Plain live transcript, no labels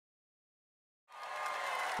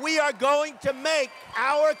We are going to make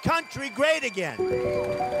our country great again. The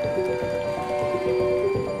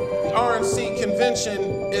RNC convention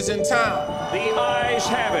is in town. The ayes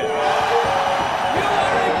have it. You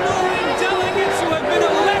are ignoring delegates who have been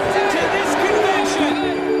elected to this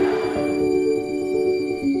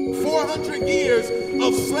convention. 400 years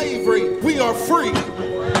of slavery, we are free.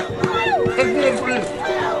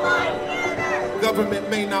 Government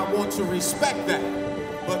may not want to respect that,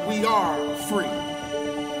 but we are free.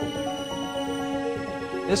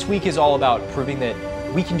 This week is all about proving that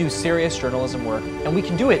we can do serious journalism work, and we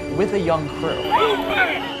can do it with a young crew.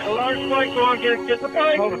 A large spike, go on, get the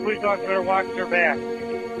bike. Oh, the police officer better watch their back.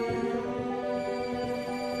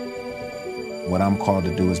 What I'm called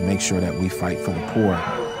to do is make sure that we fight for the poor.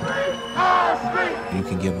 You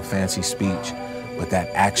can give a fancy speech, but that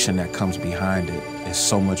action that comes behind it is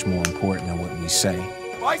so much more important than what we say.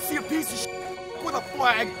 If I see a piece of shit with a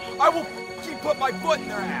flag, I will put my foot in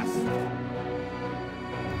their ass.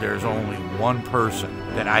 There's only one person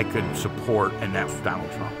that I could support, and that's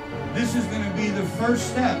Donald Trump. This is going to be the first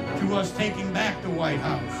step to us taking back the White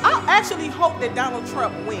House. I actually hope that Donald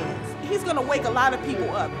Trump wins. He's going to wake a lot of people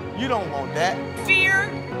up. You don't want that. Fear,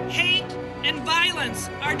 hate, and violence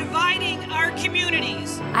are dividing our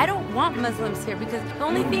communities. I don't want Muslims here because the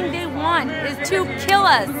only thing they want is to kill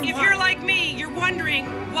us. If you're like me, you're wondering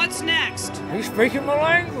what's next. He's speaking my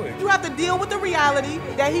language. You have to deal with the reality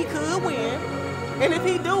that he could win. And if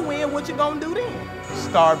he do win, what you gonna do then?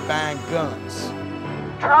 Start buying guns.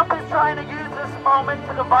 Trump is trying to use this moment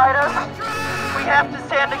to divide us. We have to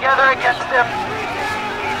stand together against him.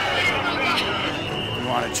 If you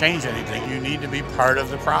want to change anything, you need to be part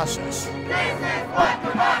of the process.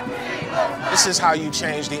 This is how you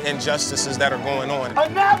change the injustices that are going on.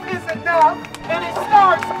 Enough is enough, and it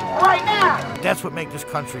starts right now. That's what makes this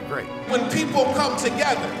country great. When people come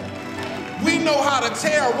together, we know how to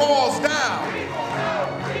tear walls down.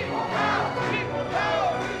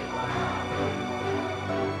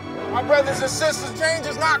 My brothers and sisters, change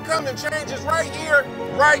is not coming. Change is right here,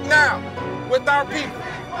 right now, with our people.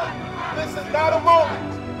 This is not a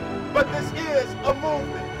moment, but this is a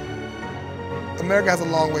movement. America has a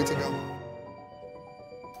long way to go,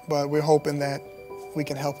 but we're hoping that we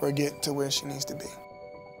can help her get to where she needs to be.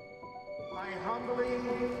 I humbly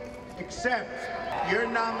accept your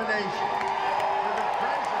nomination